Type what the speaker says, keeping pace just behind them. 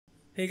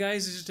Hey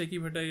guys, this is Techie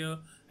Bhatta here,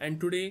 and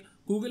today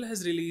Google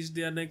has released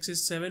their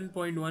Nexus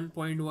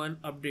 7.1.1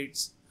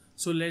 updates.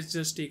 So let's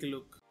just take a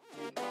look.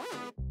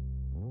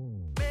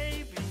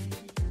 Baby,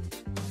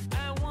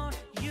 I want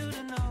you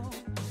to know.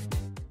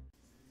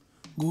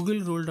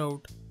 Google rolled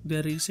out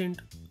their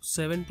recent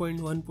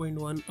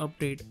 7.1.1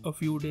 update a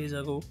few days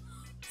ago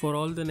for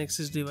all the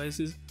Nexus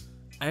devices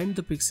and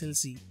the Pixel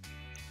C.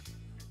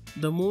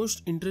 The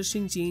most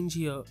interesting change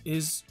here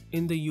is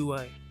in the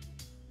UI.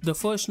 The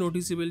first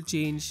noticeable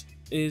change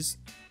is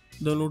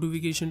the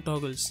notification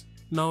toggles.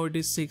 Now it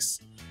is 6,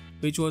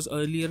 which was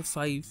earlier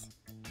 5.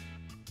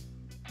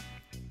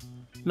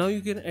 Now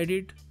you can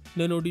edit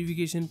the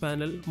notification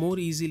panel more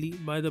easily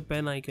by the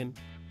pen icon.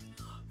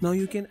 Now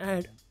you can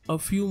add a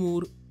few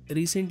more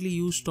recently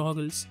used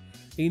toggles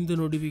in the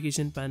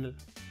notification panel.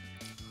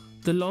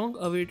 The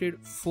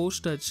long-awaited Force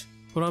Touch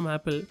from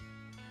Apple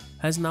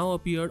has now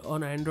appeared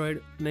on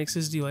Android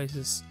Nexus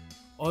devices.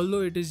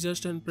 Although it is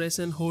just a press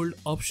and hold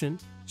option,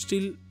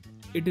 still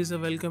it is a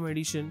welcome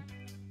addition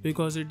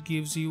because it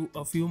gives you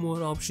a few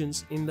more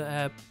options in the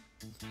app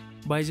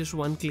by just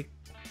one click.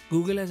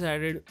 Google has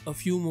added a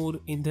few more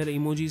in their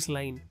emojis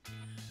line,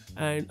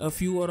 and a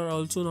few are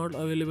also not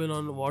available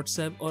on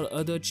WhatsApp or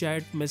other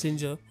chat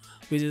messenger,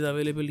 which is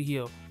available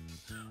here.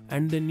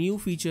 And the new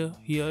feature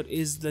here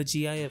is the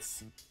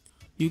GIF.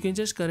 You can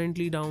just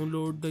currently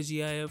download the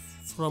GIF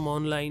from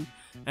online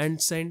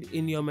and send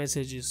in your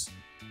messages.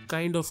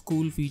 Kind of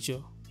cool feature.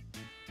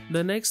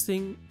 The next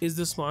thing is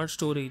the smart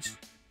storage.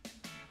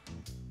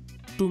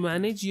 To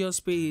manage your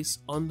space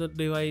on the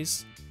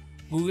device,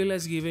 Google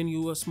has given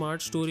you a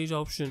smart storage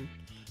option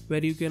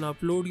where you can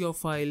upload your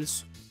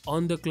files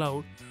on the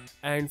cloud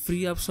and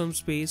free up some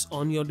space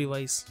on your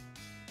device.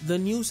 The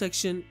new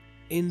section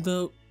in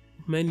the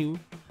menu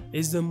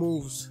is the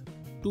moves,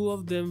 two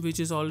of them which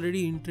is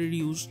already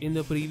introduced in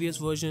the previous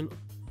version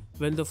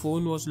when the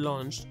phone was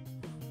launched.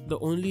 The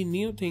only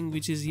new thing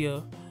which is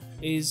here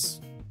is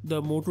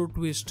the Moto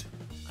Twist.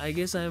 I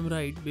guess I am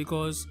right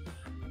because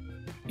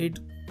it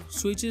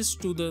switches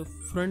to the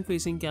front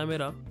facing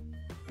camera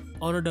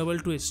on a double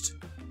twist.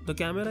 The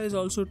camera is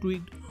also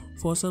tweaked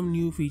for some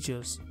new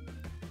features.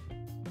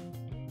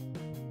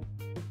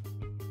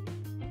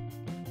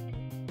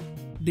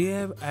 They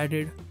have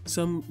added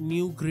some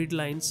new grid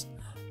lines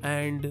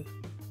and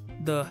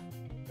the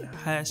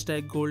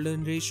hashtag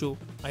golden ratio.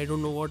 I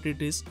don't know what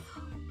it is,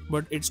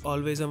 but it's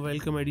always a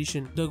welcome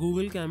addition. The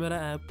Google Camera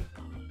app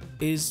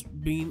is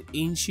being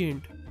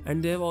ancient,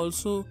 and they have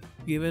also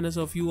given us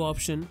a few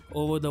options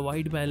over the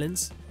white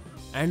balance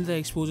and the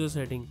exposure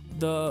setting.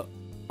 The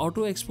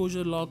auto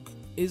exposure lock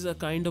is a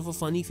kind of a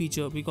funny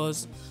feature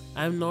because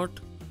I am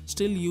not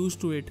still used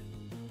to it,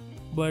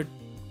 but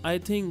I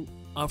think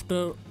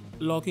after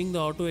locking the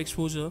auto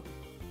exposure,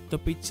 the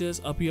pictures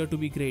appear to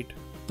be great.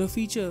 The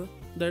feature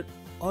that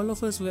all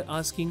of us were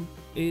asking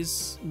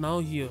is now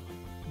here.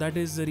 That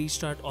is the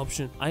restart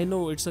option. I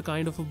know it's a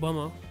kind of a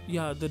bummer.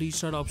 Yeah, the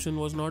restart option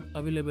was not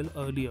available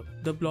earlier.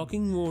 The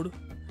blocking mode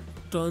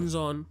turns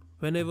on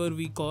whenever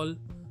we call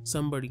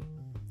somebody,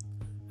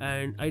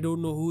 and I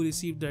don't know who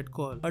received that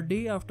call. A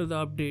day after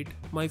the update,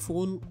 my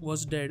phone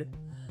was dead,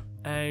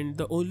 and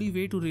the only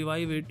way to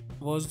revive it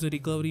was the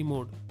recovery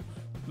mode,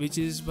 which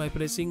is by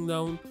pressing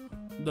down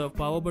the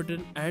power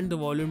button and the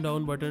volume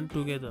down button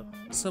together.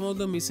 Some of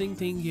the missing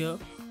things here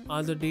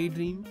are the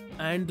Daydream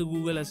and the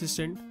Google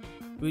Assistant,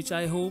 which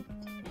I hope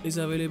is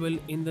available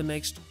in the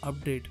next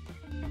update.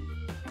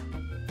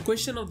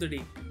 Question of the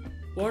day: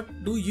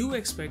 what do you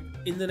expect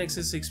in the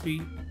Nexus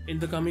 6P in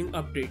the coming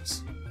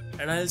updates?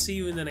 And I'll see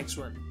you in the next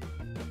one.